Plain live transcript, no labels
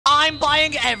I'm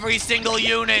buying every single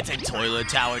unit in Toilet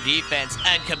Tower Defense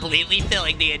and completely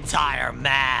filling the entire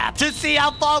map to see how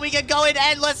far we can go in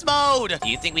endless mode. Do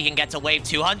you think we can get to wave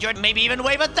 200? Maybe even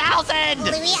wave 1,000?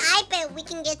 Louie, I bet we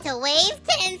can get to wave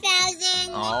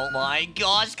 10,000. Oh my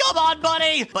gosh, come on,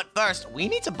 buddy! But first, we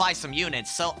need to buy some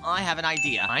units, so I have an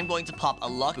idea. I'm going to pop a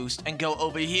luck boost and go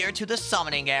over here to the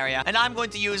summoning area, and I'm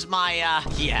going to use my,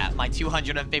 my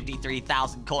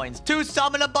 253,000 coins to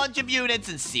summon a bunch of units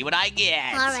and see what I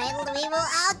get. All right, Louie, well,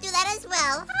 I'll do that as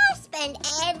well. I'll spend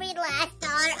every last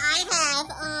dollar I have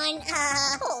on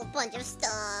a whole bunch of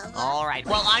stuff. All right,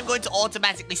 well, I'm going to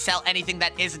automatically sell anything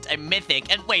that isn't a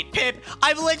mythic. And wait, Pip,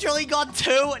 I've literally got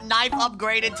 2 knife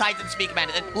upgraded Titan Speaker Man.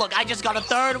 And look, I just got a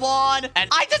 3rd one, and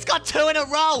I just got 2 in a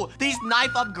row. These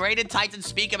knife upgraded Titan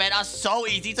Speaker Man are so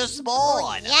easy to spawn.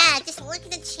 Oh, yeah, just look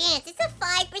at the chance. It's a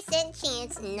 5%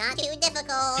 chance, not too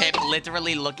difficult. Pip,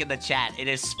 literally look in the chat. It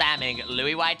is spamming.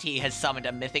 Louie YT has summoned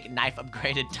a mythic knife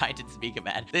upgraded Titan Speaker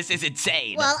Man. This is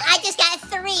insane. Well, I just got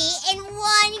 3 in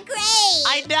 1 grade.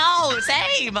 I know,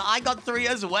 same. I got 3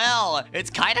 as well. It's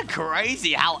kind of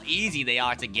crazy how easy they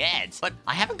are to get. But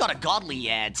I haven't got a godly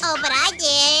yet. Oh, but I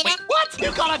did. Wait, what?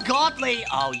 You got a godly?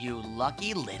 Oh, you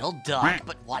lucky little duck.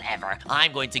 But whatever.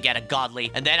 I'm going to get a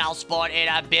godly, and then I'll spawn in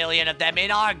 1 billion of them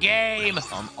in our game.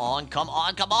 Come on, come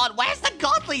on, come on. Where's the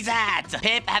godlies at?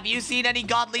 Pip, have you seen any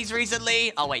godlies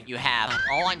recently? Oh, wait, you have.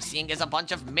 All I'm seeing is a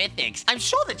bunch of mythics. I'm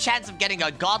sure the chance of getting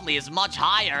a godly is much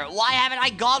higher. Why haven't I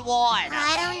got one?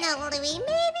 I don't know, Louie.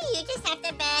 Maybe you just have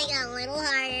to bag a little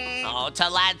harder. Oh,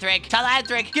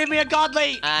 Talanthric, give me a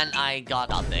godly. And I got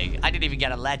nothing. I didn't even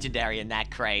get a legendary in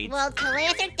that crate. Well,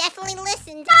 Talanthric definitely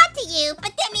listened. Not to you,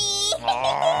 but to me.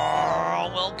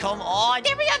 Oh, well, come on.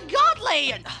 Give me a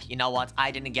godly. You know what?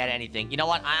 I didn't get anything. You know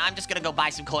what? I'm just gonna go buy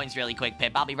some coins really quick,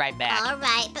 Pip. I'll be right back. All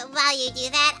right, but while you do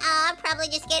that, I'll probably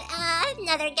just get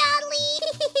another godly.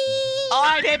 All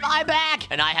right, Pip, I'm back.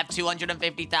 And I have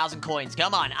 250,000 coins.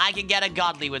 Come on, I can get a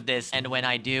godly with this. And when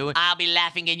I do, I'll be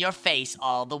laughing in your face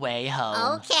all the way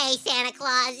home. Okay, Santa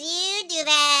Claus, you do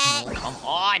that. Oh, come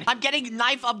on. I'm getting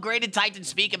knife upgraded Titan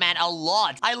Speaker Man a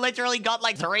lot. I literally got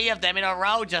like 3 of them in a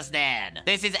row just then.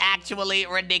 This is actually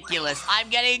ridiculous. I'm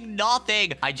getting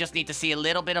nothing. I just need to see a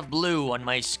little bit of blue on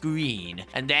my screen.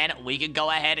 And then we can go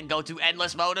ahead and go to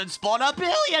endless mode and spawn 1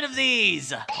 billion of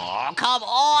these. Oh, come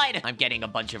on. I'm getting a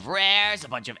bunch of rares, a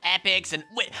bunch of epics, and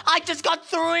wait, I just got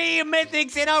 3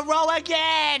 mythics in a row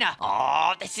again.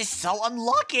 Oh, this is so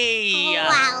unlucky.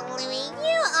 Wow, Louie,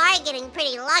 you are getting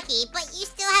pretty lucky, but you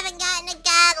still haven't gotten a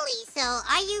godly, so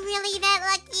are you really that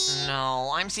lucky?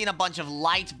 No, I'm seeing a bunch of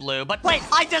light blue, but wait,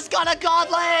 I just got a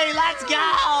godly! Let's go!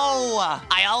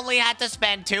 I only had to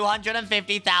spend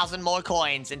 250,000 more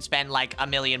coins and spend like 1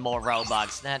 million more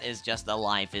Robux. That is just the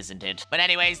life, isn't it? But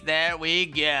anyways, there we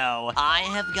go. I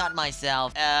have got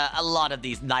myself a lot of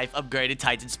these knife upgraded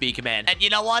Titan Speaker Man. And you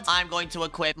know what? I'm going to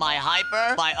equip my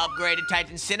Hyper, my upgraded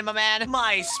Titan Cinema Man,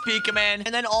 my Speaker Man,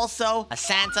 and then also a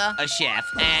Santa, a Chef,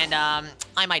 and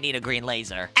I might need a green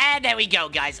laser. And there we go,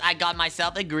 guys. I got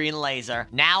myself a green laser.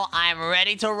 Now I'm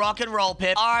ready to rock and roll,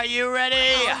 Pip. Are you ready?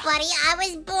 Oh, buddy, I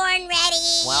was born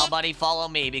ready. Well, buddy, follow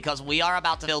me because we are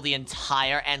about to fill the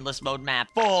entire endless mode map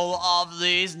full of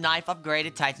these knife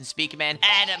upgraded Titan Speaker Man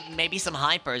and maybe some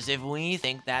hypers if we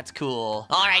think that's cool.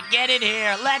 All right, get in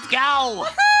here. Let's go.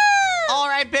 All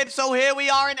right, Pip, so here we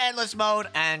are in endless mode,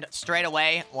 and straight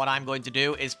away, what I'm going to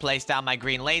do is place down my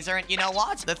green laser, and you know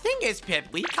what? The thing is, Pip,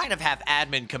 we kind of have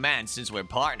admin commands since we're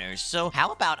partners, so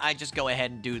how about I just go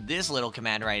ahead and do this little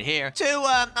command right here to,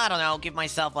 I don't know, give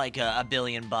myself like a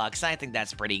billion bucks. I think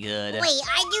that's pretty good. Wait,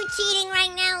 are you cheating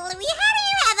right now, Louie? How do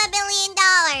you have $1 billion?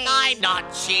 I'm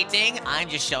not cheating. I'm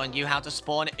just showing you how to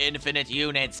spawn infinite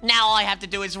units. Now all I have to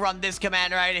do is run this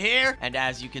command right here, and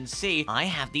as you can see, I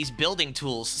have these building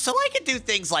tools, so I can do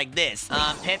things like this.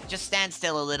 Pip, just stand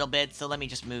still a little bit. So let me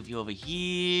just move you over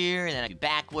here, and then I do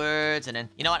backwards, and then,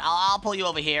 you know what? I'll pull you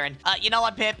over here, and, you know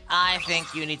what, Pip? I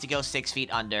think you need to go 6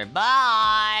 feet under.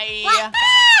 Bye! What?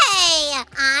 Hey!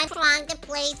 I'm trying to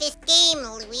play this game,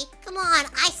 Louie. Come on,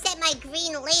 I set my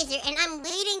green laser, and I'm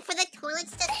waiting for the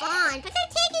toilets to spawn, but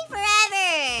they're taking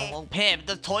forever. Well, Pip,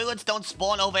 the toilets don't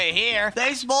spawn over here.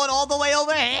 They spawn all the way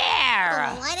over here.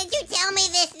 Why did you tell me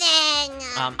this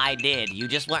then? I did. You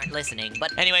just weren't listening.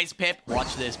 But anyways, Pip,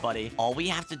 watch this, buddy. All we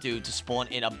have to do to spawn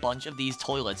in a bunch of these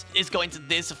toilets is go into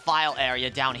this file area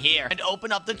down here and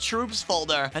open up the troops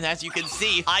folder. And as you can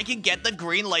see, I can get the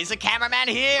green laser cameraman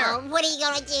here. What are you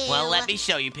gonna do? Well, let me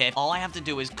show you, Pip. All I have to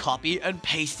do is copy and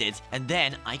paste it. And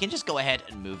then I can just go ahead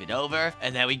and move it over.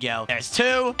 And there we go. There's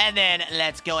 2. And then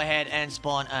let's go ahead and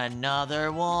spawn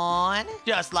another one.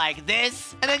 Just like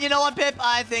this. And then you know what, Pip?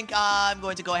 I think I'm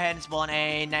going to go ahead and spawn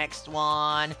a next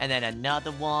one. And then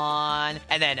another one.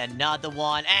 And then another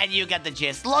one. And you get the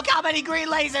gist. Look how many green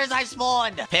lasers I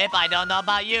spawned. Pip, I don't know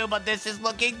about you, but this is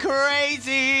looking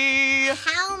crazy.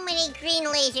 How many green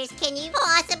lasers can you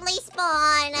possibly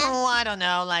spawn? Oh, I don't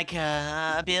know, like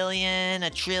a billion, a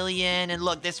trillion, and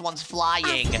look, this one's flying.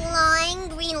 A flying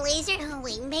green laser? Oh,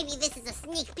 wait, maybe this is a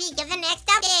sneak peek of the next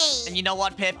update. And you know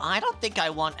what, Pip? I don't think I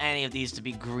want any of these to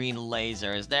be green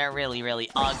lasers. They're really, really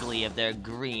ugly if they're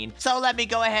green. So let me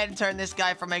go ahead and turn this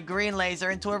guy from a green laser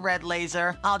into a red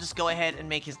laser. I'll just go ahead and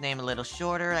make his name a little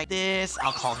shorter like this.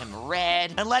 I'll call him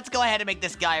Red. And let's go ahead and make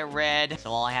this guy red.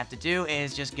 So all I have to do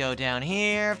is just go down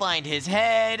here, find his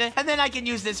head, and then I can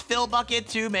use this fill bucket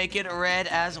to make it red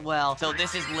as well. So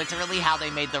this is literally how they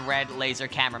made the red laser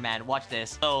cameraman. Watch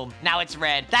this. Boom. Now it's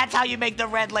red. That's how you make the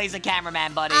red laser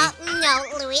cameraman, buddy. No,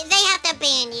 Louie. They have to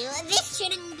ban you. This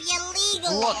shouldn't be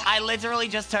illegal. Look, I literally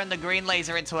just turned the green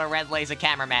laser into a red laser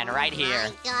cameraman right here. Oh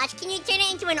my gosh. Can you turn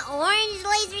it into an orange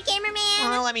laser cameraman?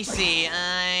 Well, let me see.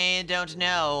 I don't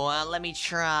know. Let me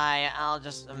try. I'll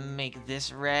just make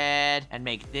this red and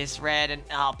make this red. And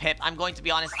oh, Pip, I'm going to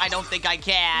be honest. I don't think I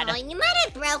can. Oh, you might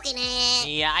have broken it.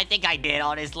 Yeah, I think I did,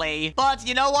 honestly. But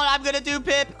you know what I'm gonna do,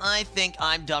 Pip? I think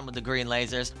I'm done with the green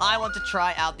lasers. I want to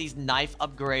try out these knife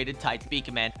upgraded Titan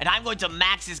Speaker Man. And I'm going to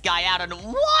max this guy out. And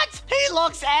what? He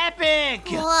looks epic.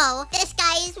 Whoa, this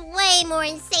guy is way more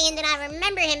insane than I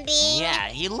remember him being. Yeah,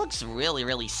 he looks really,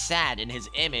 really sad in his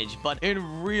image. But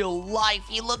in real life,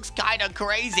 he looks kind of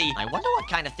crazy. I wonder what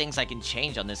kind of things I can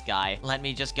change on this guy. Let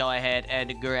me just go ahead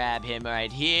and grab him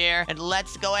right here. And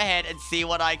let's go ahead and see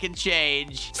what I can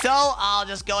change. So I'll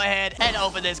just go ahead and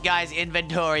open this guy's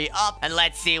inventory up. And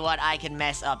let's see what I can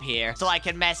mess up here. So I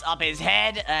can mess up his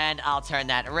head. And I'll turn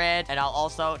that red. And I'll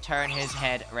also turn his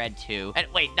head red too. And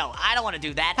wait, no, I don't want to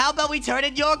do that. How about we turn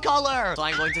it your color? So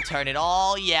I'm going to turn it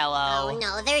all yellow. Oh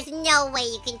no, there's no way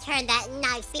you can turn that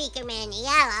knife Speaker Man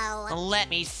yellow. Let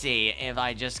me see. If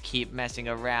I just keep messing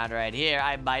around right here,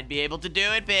 I might be able to do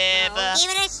it, Pip. Oh,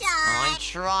 give it a shot. Oh, I'm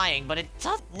trying, but it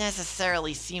doesn't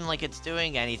necessarily seem like it's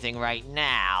doing anything right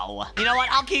now. You know what?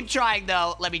 I'll keep trying,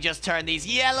 though. Let me just turn these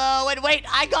yellow. And wait,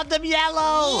 I got them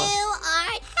yellow. You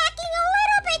are hacking a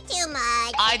little bit too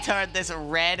much. I turned this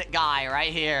red guy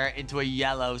right here into a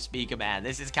yellow Speaker Man.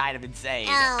 This is kind of insane.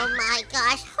 Oh my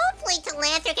gosh. Hopefully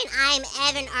Talantric and I am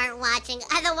Evan aren't watching.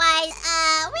 Otherwise,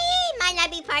 we might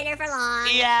not be partnered for long.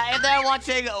 Yeah, if they're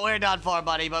watching, we're done for,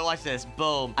 buddy. But watch this.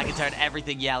 Boom. I can turn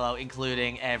everything yellow,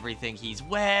 including everything he's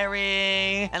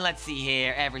wearing. And let's see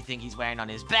here. Everything he's wearing on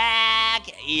his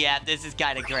back. Yeah, this is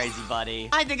kind of crazy, buddy.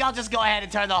 I think I'll just go ahead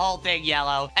and turn the whole thing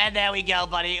yellow. And there we go,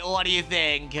 buddy. What do you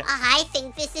think? I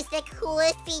think this is the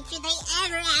coolest feature they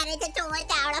ever added to Toy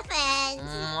Tower Defense.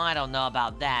 I don't know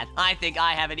about that. I think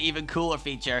I have an even cooler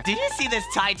feature. Did you see this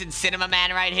Titan Cinema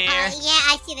Man right here? Yeah,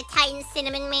 I see the Titan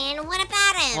Cinnamon Man. What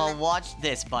about him? Well, watch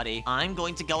this, buddy. I'm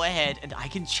going to go ahead and I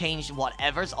can change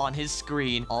whatever's on his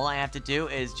screen. All I have to do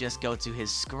is just go to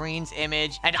his screen's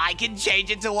image and I can change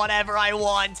it to whatever I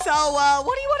want. So,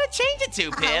 what do you want to change it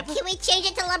to, Pip? Can we change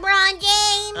it to LeBron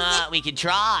James? We can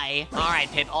try. All right,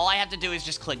 Pip. All I have to do is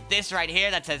just click this right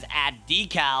here that says add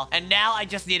decal. And now I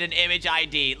just need an image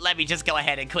ID. Let me just go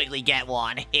ahead and quickly get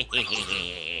one.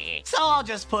 So I'll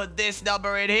just put this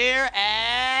number in here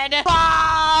and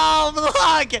boom!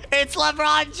 Look, it's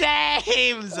LeBron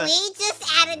James. We just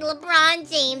added LeBron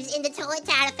James into Toy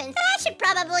Tower Defense. That should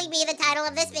probably be the title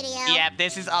of this video. Yep,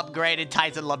 this is upgraded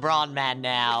Titan LeBron Man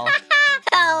now.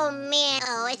 Oh, man.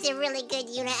 Oh, it's a really good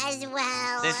unit as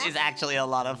well. This is actually a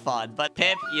lot of fun. But,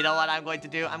 Pip, you know what I'm going to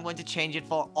do? I'm going to change it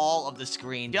for all of the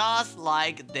screen, just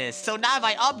like this. So now if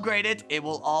I upgrade it, it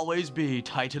will always be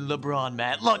Titan LeBron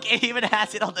Man. Look, it even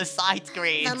has it on the side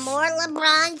screen. The more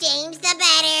LeBron James, the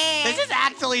better. This is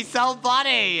actually so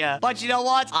funny. But you know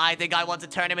what? I think I want to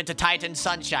turn him into Titan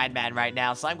Sunshine Man right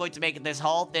now. So I'm going to make this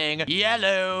whole thing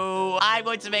yellow. I'm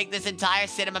going to make this entire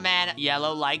Cinema Man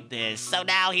yellow like this. So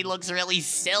now he looks really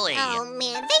silly. Oh,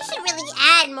 man. They should really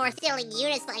add more silly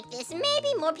units like this.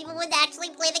 Maybe more people would actually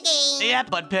play the game. Yep,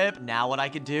 but Pip, now what I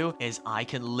can do is I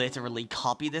can literally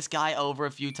copy this guy over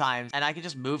a few times. And I can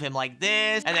just move him like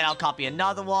this. And then I'll copy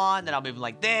another one. Then I'll move him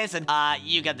like this. And,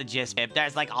 you get the gist, Pip.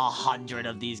 There's like 100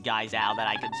 of these guys out that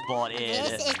I can spawn in.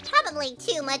 This is probably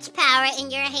too much power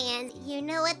in your hands. You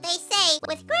know what they say.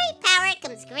 With great power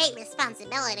comes great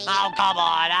responsibility. Oh, come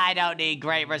on. I don't need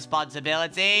great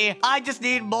responsibility. I just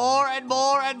need more and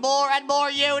more and more and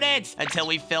more units until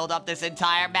we filled up this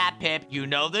entire map, Pip. You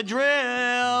know the drill.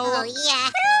 Oh, yeah.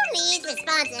 Who needs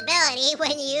responsibility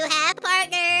when you have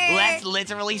partners? Let's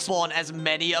literally spawn as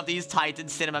many of these Titan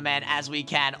Cinema Men as we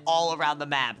can all around the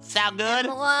map. Sound good? The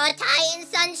more Titan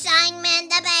Sunshine Men,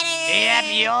 the better. Yep,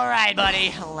 you're right,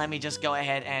 buddy. Let me just go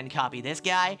ahead and copy this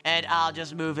guy, and I'll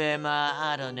just move him,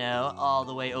 I don't know, all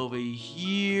the way over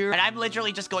here. And I'm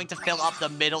literally just going to fill up the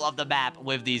middle of the map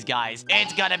with these guys.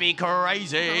 It's gonna be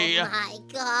crazy. Oh my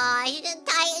gosh, the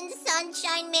Titan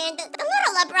Sunshine Man, the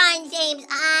little LeBron James.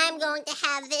 I'm going to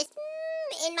have this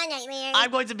in my nightmares. I'm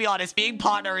going to be honest, being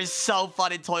partner is so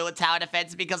fun in Toilet Tower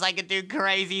Defense because I can do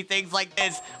crazy things like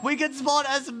this. We can spawn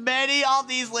as many of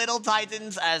these little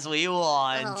Titans as we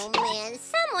want. Oh man,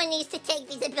 someone needs to take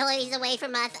these abilities away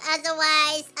from us.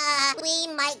 Otherwise, we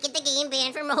might get the game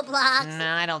banned from Roblox. No,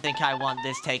 I don't think I want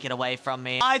this taken away from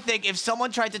me. I think if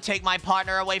someone tried to take my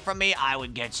partner away from me, I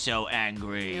would get so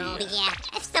angry. Oh yeah,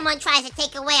 if someone tries to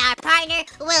take away our partner,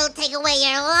 we'll take away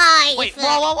your life. Wait,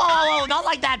 whoa, not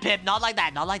like that, Pip, not like that.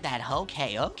 Not like that.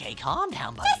 Okay, calm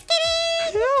down, buddy. Just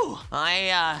kidding. Phew.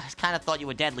 I kind of thought you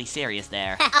were deadly serious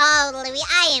there. Oh, Louie,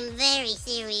 I am very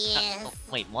serious.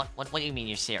 Wait, what do you mean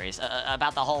you're serious?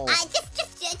 About the whole...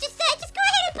 Just go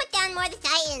ahead and put down more of the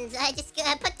Titans.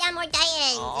 Put down more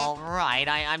Titans. All right,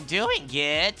 I'm doing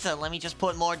it. Let me just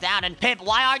put more down. And Pip,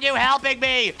 why aren't you helping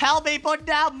me? Help me put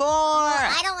down more.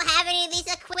 I don't have any of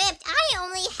these equipped. I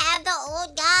only have the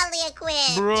old godly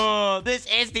equipped. Bruh, this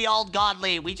is the old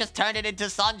godly. We just turned it into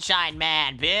Sunshine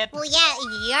Man, Pip. Well, yeah,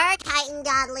 your Titan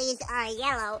godlies are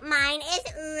yellow. Mine is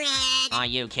red. Are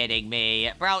you kidding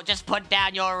me? Bro, just put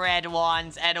down your red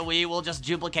ones, and we will just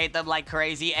duplicate them like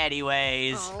crazy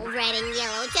anyways. Oh, red and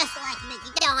yellow, just like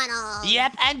McDonald's.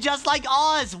 Yep, and just like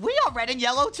Oz, we are red and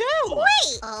yellow too.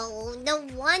 Wait! Oh, no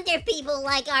wonder people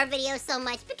like our videos so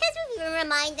much, because we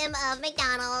remind them of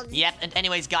McDonald's. Yep, and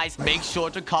anyways, guys, make sure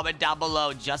to comment down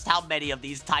below just how many of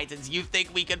these Titans you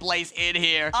think we could place in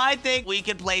here. I think we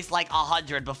could place like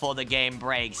 100 before the game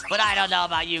breaks. But I don't know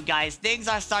about you guys. Things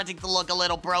are starting to look a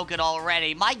little broken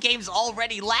already. My game's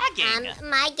already lagging.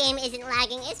 My game isn't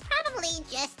lagging. It's probably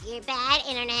just your bad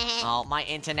internet. Oh, my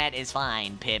internet is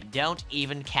fine, Pip. Don't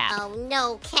even cap. Oh,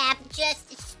 no, Cap.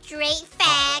 Just straight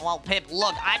fact. Well, Pip,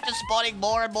 look, I'm just spawning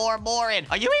more and more and more in.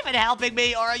 Are you even helping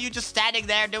me, or are you just standing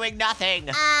there doing nothing?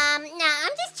 No, I'm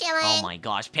just chilling. Oh my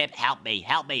gosh, Pip, help me,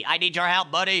 help me. I need your help,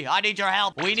 buddy. I need your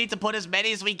help. We need to put as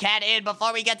many as we can in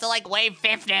before we get to, like, wave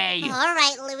 50. All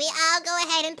right, Louie, I'll go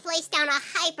ahead and place down a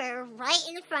hyper right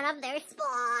in front of their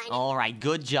spawn. All right,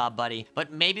 good job, buddy.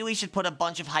 But maybe we should put a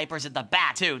bunch of hypers at the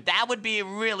back, too. That would be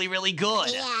really, really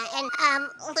good. Yeah, and,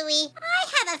 Louie,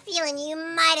 I have a feeling you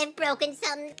might have broken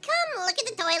something. Come, look at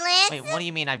the toilets. Wait, what do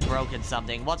you mean I've broken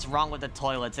something? What's wrong with the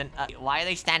toilets? And why are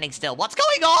they standing still? What's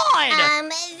going on?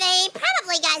 They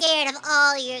probably got scared of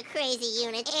all your crazy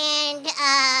units, and,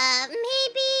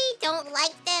 maybe don't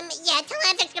like them. Yeah,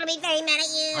 Teleptic's gonna be very mad at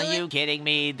you. Are you kidding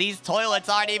me? These toilets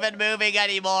aren't even moving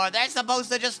anymore. They're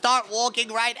supposed to just start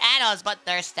walking right at us, but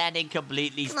they're standing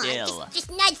completely still.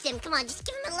 Just nudge them. Come on, just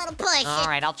give them a little push. All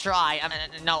right, I'll try.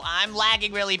 No, I'm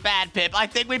lagging really bad, Pip. I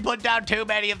think we put down too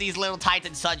many of these little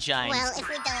Titan Sunshines. Well, if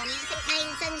we don't use some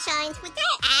Titan Sunshines, would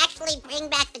that actually bring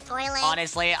back the toilet?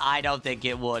 Honestly, I don't think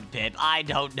it would, Pip. I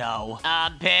don't know.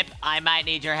 Pip, I might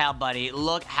need your help, buddy.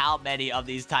 Look how many of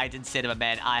these Titan Cinema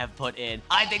Men I have put in.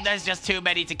 I think there's just too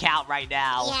many to count right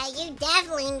now. Yeah, you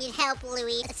definitely need help,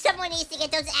 Louie. Someone needs to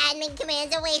get those admin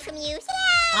commands away from you.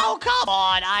 Oh, come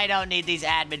on. I don't need these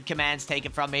admin commands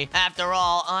taken from me. After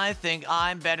all, I think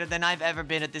I'm better than I've ever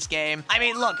been at this game. I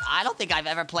mean, look, I don't think I've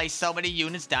ever placed so many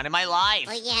units down in my life.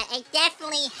 Well, yeah, it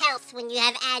definitely helps when you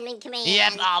have admin commands.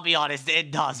 Yep, I'll be honest,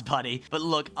 it does, buddy. But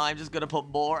look, I'm just gonna put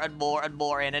more and more and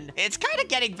more in, and it's kind of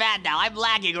getting bad now. I'm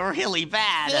lagging really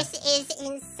bad. This is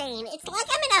insane. It's like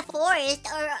I'm in a forest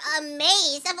or a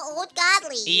maze of old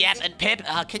godlies. Yep, and Pip,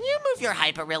 can you move your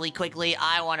hyper really quickly?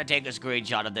 I want to take a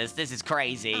screenshot of this. This is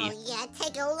crazy. Oh, yeah,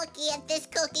 take a looky at this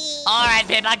cookie. All right,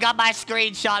 Pip, I got my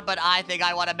screenshot, but I think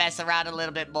I want to mess around a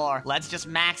little bit more. Let's just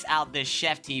max out this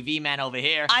Chef TV man over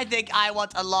here. I think I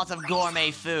want a lot of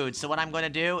gourmet food, so what I'm going to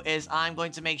do is I'm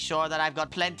going to make sure that I've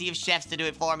got plenty of chefs to do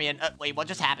it for me. And wait, what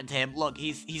just happened to him? Look,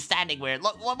 he's standing weird.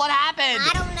 Look, what happened?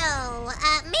 I don't know.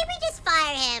 Maybe just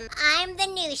fire him. am. I'm the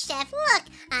new chef. Look,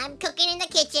 I'm cooking in the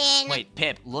kitchen. Wait,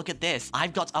 Pip, look at this.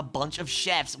 I've got a bunch of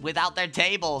chefs without their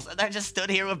tables. They're just stood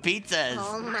here with pizzas.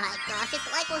 Oh my gosh,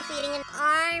 it's like we're feeding an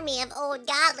army of old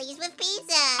godlies with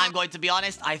pizza. I'm going to be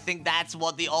honest, I think that's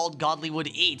what the old godly would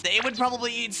eat. They would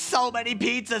probably eat so many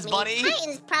pizzas, buddy.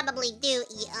 Titans probably do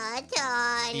eat a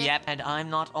ton. Yep, and I'm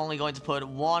not only going to put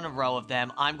one row of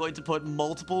them, I'm going to put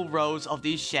multiple rows of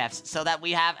these chefs so that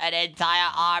we have an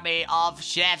entire army of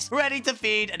chefs ready to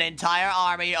feed an entire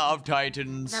army of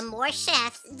titans. The more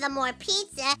chefs, the more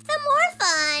pizza, the more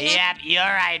fun. Yep, you're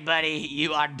right, buddy.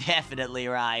 You are definitely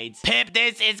right. Pip,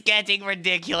 this is getting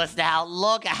ridiculous now.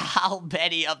 Look how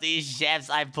many of these chefs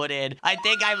I've put in. I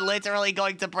think I'm literally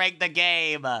going to break the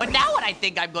game. But now what I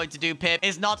think I'm going to do, Pip,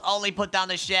 is not only put down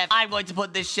the chef, I'm going to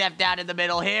put this chef down in the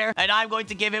middle here, and I'm going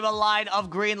to give him a line of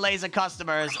green laser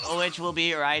customers, which will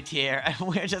be right here. And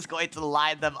we're just going to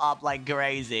line them up like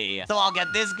crazy. So I'll get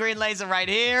this green laser right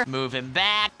here, move him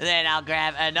back, then I'll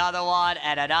grab another one,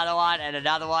 and another one, and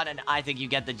another one, and I think you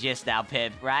get the gist now,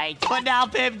 Pip, right? But now,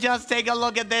 Pip, just take a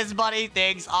look at this, buddy.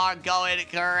 Things are going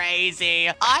crazy.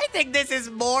 I think this is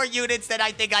more units than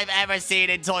I think I've ever seen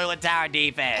in Toilet Tower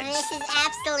Defense. This is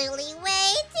absolutely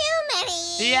way too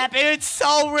many. Yep, it's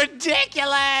so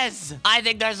ridiculous. I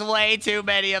think there's way too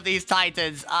many of these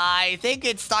titans. I think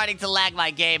it's starting to lag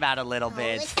my game out a little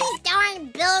bit. It's these darn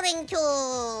building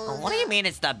tools. What do you mean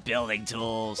it's the building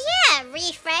tools? Yeah,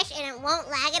 refresh and it won't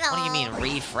lag at all. What do you mean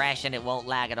refresh and it won't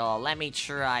lag at all? Let me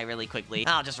try really quickly.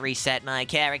 I'll just reset my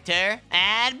character.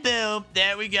 And boom,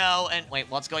 there we go. And wait,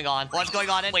 what's going on? What's going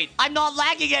on? And wait, I'm not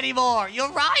lagging anymore.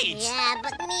 You're right. Yeah,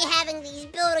 but me having these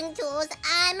building tools,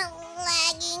 I'm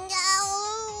lagging.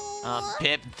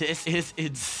 Pip, this is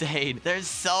insane. There's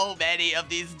so many of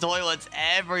these toilets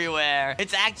everywhere.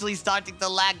 It's actually starting to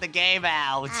lag the game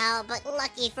out. Oh, but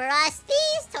lucky for us,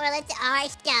 these toilets are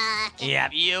stuck.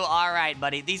 Yep, you are right,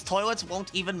 buddy. These toilets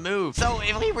won't even move. So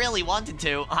if we really wanted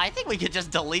to, I think we could just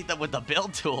delete them with the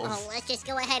build tools. Oh, let's just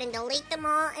go ahead and delete them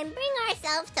all and bring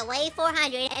ourselves to way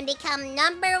 400 and become #1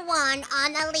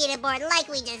 on the leaderboard like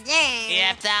we deserve.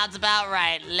 Yep, sounds about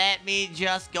right. Let me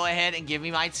just go ahead and give me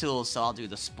my tools. So I'll do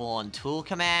the spawn tool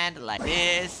command like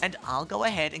this, and I'll go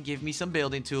ahead and give me some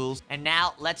building tools. And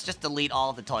now let's just delete all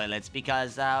of the toilets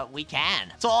because we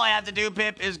can. So all I have to do,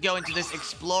 Pip, is go into this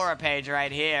explorer page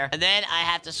right here, and then I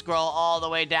have to scroll all the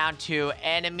way down to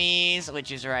enemies,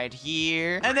 which is right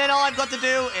here, and then all I've got to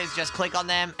do is just click on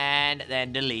them and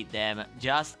then delete them,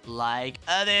 just like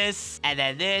this, and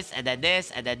then this, and then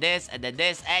this, and then this, and then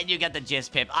this, and you get the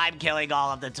gist, Pip. I'm killing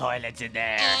all of the toilets in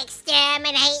there.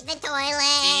 Exterminate the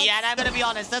toilets. Yeah, and I'm gonna be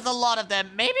honest, there's a lot of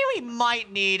them. Maybe we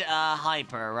might need a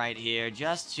hyper right here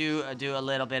just to do a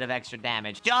little bit of extra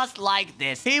damage. Just like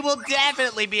this. He will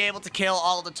definitely be able to kill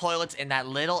all the toilets in that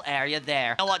little area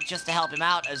there. You know what? Just to help him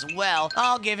out as well,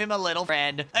 I'll give him a little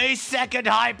friend. A second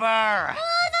hyper!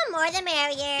 Oh, the more the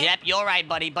merrier. Yep, you're right,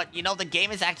 buddy. But, you know, the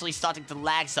game is actually starting to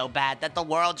lag so bad that the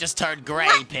world just turned gray,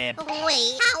 What? Pip.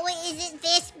 Wait, how is it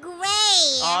this gray?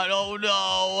 I don't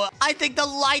know. I think the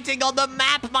lighting on the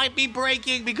map might be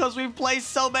breaking because we've placed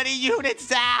so many units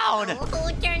down.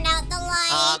 Who turned out the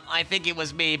light? I think it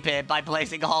was me, Pip, by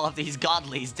placing all of these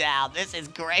godlies down. This is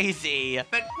crazy.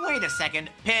 But wait a second,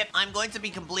 Pip, I'm going to be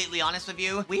completely honest with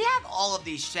you. We have all of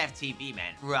these Chef TV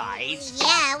men, right?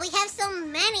 Yeah, we have so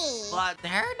many. But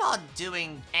they're not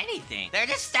doing anything. They're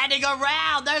just standing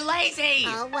around. They're lazy.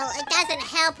 Oh, well, it doesn't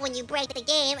help when you break the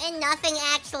game and nothing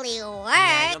actually works.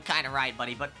 Yeah, you're kind of right,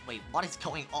 buddy. But wait, what is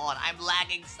going on? I'm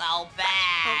lagging so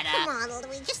bad. Oh, come on,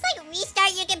 Louie. Just,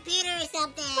 restart your computer or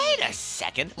something. Wait a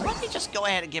second. Let me just go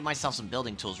ahead and give myself some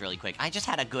building tools really quick. I just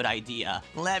had a good idea.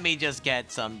 Let me just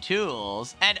get some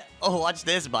tools. And, oh, watch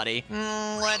this, buddy.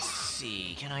 Let's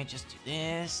see. Can I just do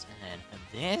this? And then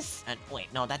this? And, wait,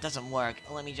 no, that doesn't work.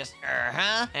 Let me just,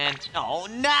 And, oh,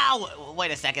 no!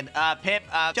 Wait a second. Pip,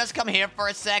 just come here for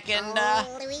a second.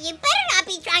 Oh, Louie, you better not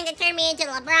be trying to turn me into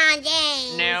LeBron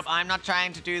James. Nope, I'm not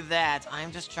trying to do that.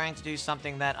 I'm just trying to do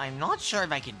something that I'm not sure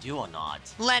if I can do or not.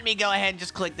 Let me go ahead and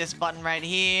just click this button right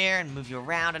here and move you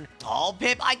around. And oh,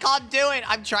 Pip, I can't do it.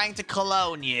 I'm trying to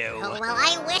clone you. Oh, well,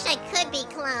 I wish I could be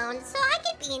cloned, so I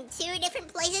could be in 2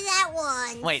 different places at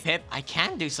once. Wait, Pip, I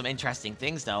can do some interesting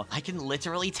things, though. I can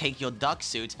literally take your duck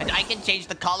suit, and I can change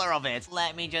the color of it.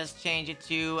 Let me just change it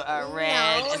to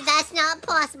red. No, that's not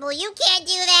possible. You can't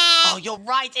do that. Oh, you're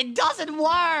right. It doesn't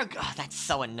work. Oh, that's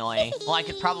so annoying. Well, I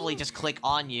could probably just click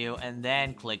on you and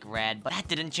then click red, but that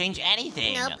didn't change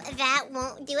anything. Nope, that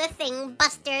won't do a thing,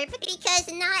 Buster,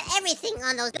 because not everything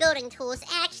on those building tools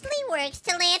actually works.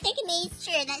 Talanthic made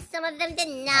sure that some of them did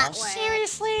not work.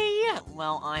 Seriously?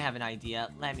 Well, I have an idea.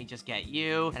 Let me just get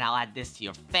you, and I'll add this to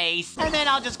your face. And then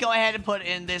I'll just go ahead and put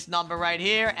in this number right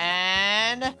here.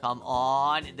 And come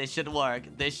on. This should work.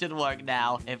 This should work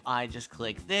now. If I just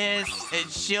click this,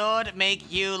 it should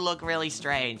make you look really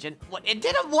strange. And what? It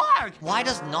didn't work. Why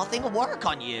does nothing work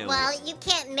on you? Well, you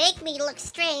can't make me look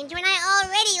strange when I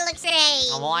already look strange.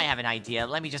 Oh, well, I have an idea.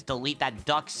 Let me just delete that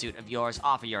duck suit of yours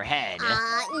off of your head.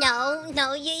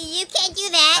 No, you can't do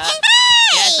that.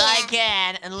 Yes, I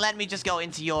can. And let me just go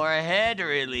into your head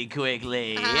really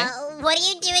quickly. What are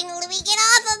you doing, Louie? Get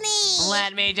off of me!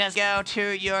 Let me just go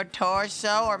to your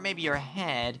torso or maybe your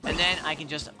head. And then I can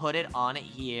just put it on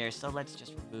here. So let's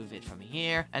just remove it from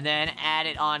here. And then add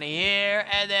it on here.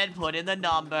 And then put in the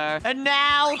number. And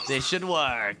now this should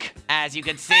work. As you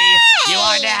can see, you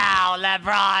are now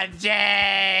LeBron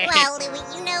James. Well,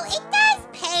 Louie, you know, it does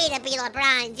pay to be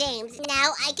LeBron James.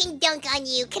 Now I can dunk on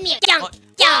you. Come here, dunk.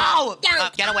 No!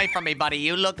 Get away from me, buddy.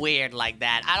 You look weird like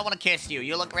that. I don't want to kiss you.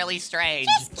 You look really strange.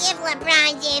 Just give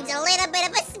LeBron James a little bit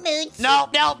of a smooch.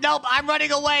 Nope. I'm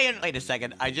running away. And wait a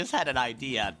second. I just had an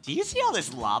idea. Do you see all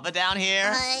this lava down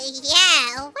here?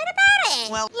 Yeah. What about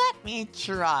it? Well, let me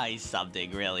try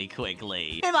something really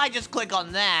quickly. If I just click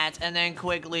on that and then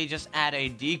quickly just add a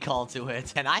decal to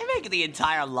it, and I make the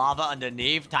entire lava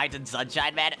underneath Titan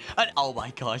Sunshine Man. And oh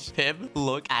my gosh, Pim,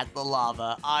 look at the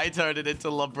lava. I turned it into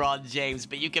LeBron James,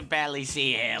 but you can barely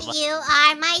see him. You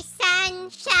are my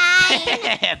sunshine.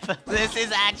 This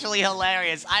is actually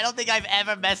hilarious. I don't think I've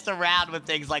ever messed around with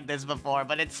things like this before,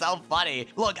 but it's so funny.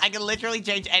 Look, I can literally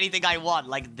change anything I want,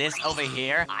 like this over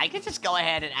here. I could just go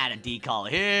ahead and add a decal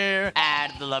here,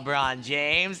 add the LeBron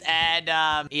James, and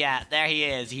yeah, there he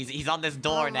is. He's on this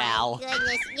door now. Oh my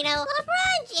goodness. You know,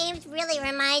 LeBron James really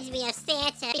reminds me of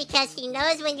Santa because he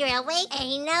knows when you're awake and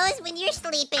he knows when you're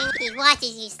sleeping. He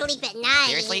watches you sleep at night.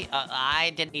 Seriously?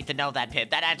 I didn't need to know that,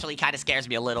 Pip. That actually kind of scares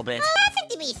me a little bit. Well, nothing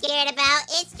to be scared about.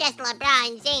 It's just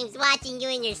LeBron James watching you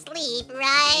in your sleep,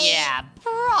 right? Yeah,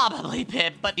 probably,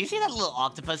 Pip. But do you see that little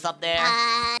octopus up there?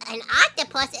 An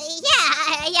octopus?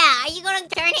 Yeah. Are you gonna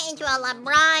turn it into a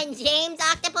LeBron James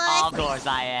octopus? Of course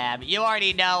I am. You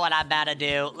already know what I'm about to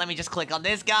do. Let me just click on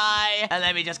this guy, and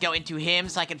let me just go into him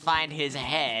so I can find his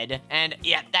head. And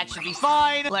yeah, that should be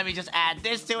fine. Let me just add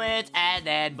this to it, and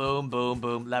then boom, boom,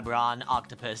 boom, LeBron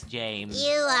Octopus James.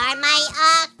 You are my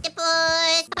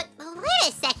octopus. But wait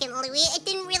a second, Louie. It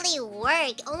didn't really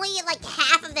work. Only like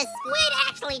half of the squid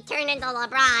actually turned into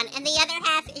LeBron, and the other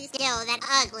half is still that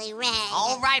ugly red.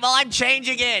 All right, well, I'm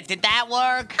changing it. Did that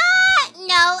work?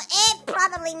 No, it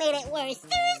probably made it worse.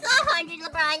 There's 100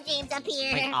 LeBron James up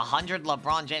here. Wait, 100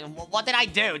 LeBron James? What did I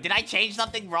do? Did I change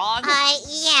something wrong?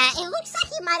 Yeah, it looks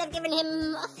like you might have given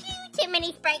him a few too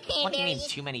many Sprite cranberries. What do you mean,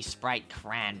 too many Sprite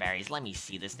cranberries? Let me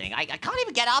see this thing. I can't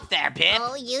even get up there, Pip.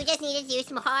 Oh, you just need to do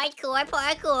some hardcore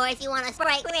parkour if you want a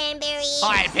Sprite cranberry.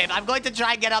 All right, Pip, I'm going to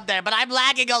try and get up there, but I'm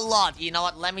lagging a lot. You know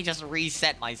what? Let me just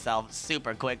reset myself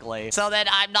super quickly so that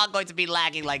I'm not going to be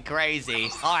lagging like crazy.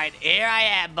 All right, here I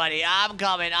am, buddy. I'm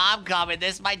coming.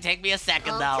 This might take me a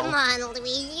second, though. Come on,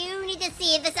 Louie. You need to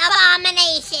see this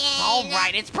abomination. All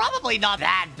right, it's probably not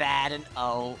that bad. And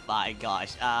oh my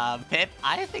gosh, Pip,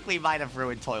 I think we might have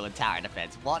ruined Toilet Tower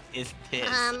Defense. What is this?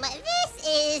 This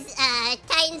is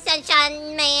Titan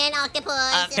Sunshine Man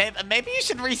Octopus. Pip, maybe you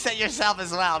should reset yourself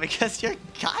as well because you're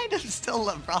kind of still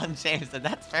LeBron James, and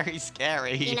that's very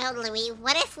scary. You know, Louie,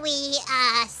 what if we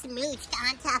smooched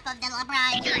on top of the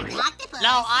LeBron James octopus?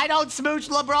 No, I don't smooch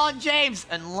LeBron James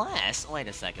unless... Wait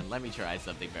a second, let me try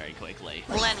something very quickly.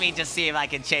 Let me just see if I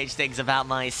can change things about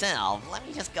myself. Let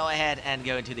me just go ahead and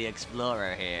go into the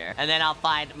Explorer here. And then I'll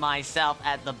find myself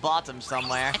at the bottom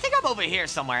somewhere. I think I'm over here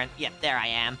somewhere. Yep, there I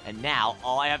am. And now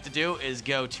all I have to do is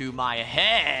go to my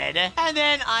head. And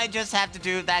then I just have to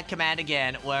do that command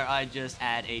again where I just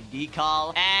add a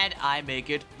decal and I make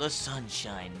it the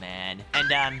Sunshine Man.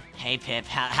 And hey Pip,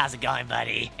 how's it going,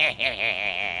 buddy?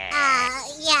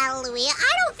 Yeah, Louie,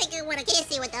 I don't think I want to kiss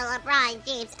you with the LeBron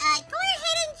James. Go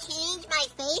ahead and change my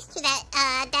face to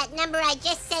that number I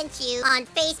just sent you on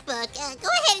Facebook. Go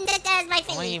ahead and set that as my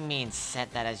face. What do you mean,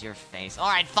 set that as your face? All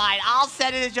right, fine. I'll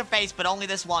set it as your face, but only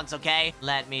this once, okay?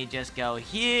 Let me just go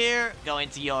here, go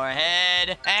into your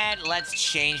head, and let's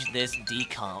change this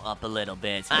decal up a little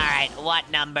bit. All right, what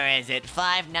number is it?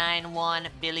 591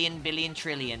 billion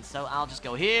trillion. So I'll just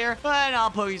go here, and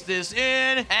I'll post this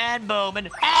in, and boom, and...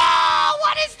 Oh,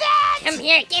 what is that? Come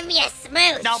here, give me a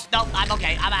smooch. Nope, I'm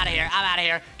okay. I'm out of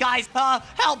here. Guys,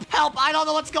 help. I don't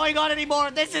know what's going on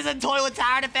anymore. This isn't toilet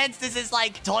tower defense. This is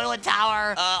like toilet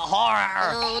tower,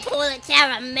 horror. Oh, toilet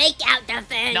tower makeout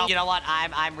defense. No, you know what?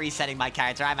 I'm resetting my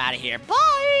character. I'm out of here. Bye.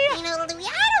 You know, Louie,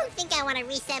 I don't think I want to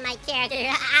reset my character.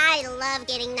 I love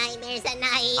getting nightmares at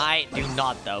night. I do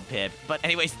not, though, Pip. But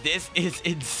anyways, this is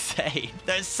insane.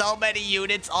 There's so many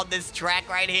units on this track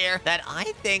right here that I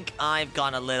think I've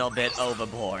gone a little bit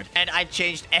overboard. And I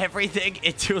changed everything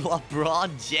into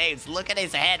LeBron James. Look at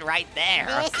his head right there.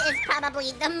 This is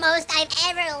probably the most I've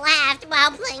ever laughed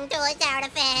while playing toilet tower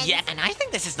defense. Yeah, and I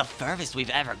think this is the furthest we've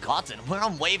ever gotten. We're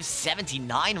on wave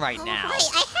 79 right now. Right,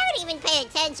 I haven't even paid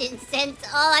attention since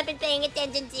all I've been paying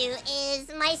attention to is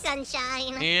my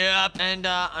sunshine. Yep, and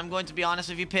I'm going to be honest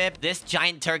with you, Pip. This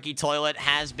giant turkey toilet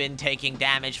has been taking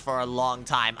damage for a long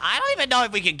time. I don't even know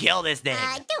if we can kill this thing.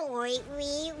 Don't worry,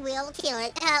 we will kill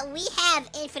it. We have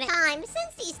infinite time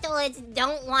since these toilets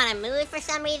don't want to move for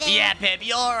some reason. Yeah, Pip,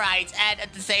 you're right. And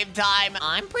at the same time,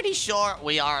 I'm pretty sure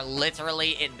we are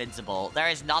literally invincible. There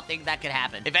is nothing that could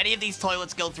happen. If any of these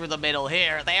toilets go through the middle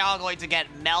here, they are going to get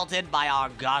melted by our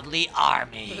godly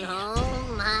army.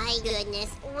 Oh my goodness.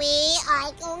 We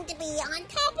are going to be on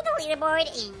top of the leaderboard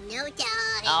in no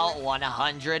time. Oh,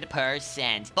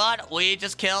 100%. But we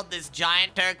just killed this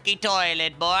giant turkey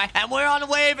toilet, boy. And we're on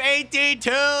wave 82.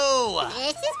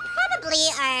 This is probably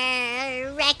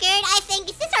our record, I think.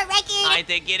 Is this our record? I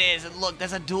think it is. And look,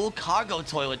 there's a dual cargo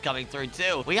toilet coming through,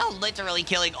 too. We are literally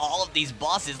killing all of these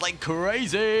bosses like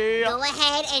crazy. Go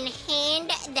ahead and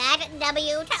hand that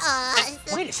W to us.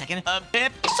 Wait a second.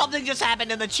 Pip, something just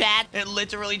happened in the chat. It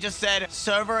literally just said,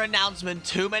 server announcement,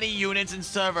 too many units in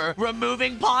server.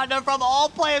 Removing partner from all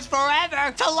players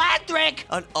forever to Landrick.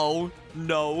 And oh,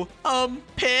 no.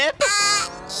 Pip? Yeah,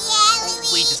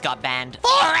 Louie. We just got banned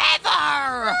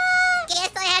forever.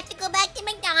 Guess I have to go back to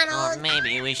McDonald's. Or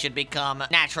maybe we should become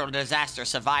natural disaster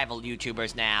survival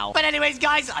YouTubers now. But anyways,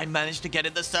 guys, I managed to get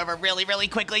in the server really, really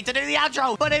quickly to do the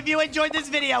outro. But if you enjoyed this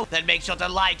video, then make sure to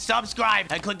like, subscribe,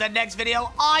 and click the next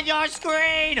video on your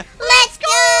screen. Let's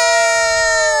go!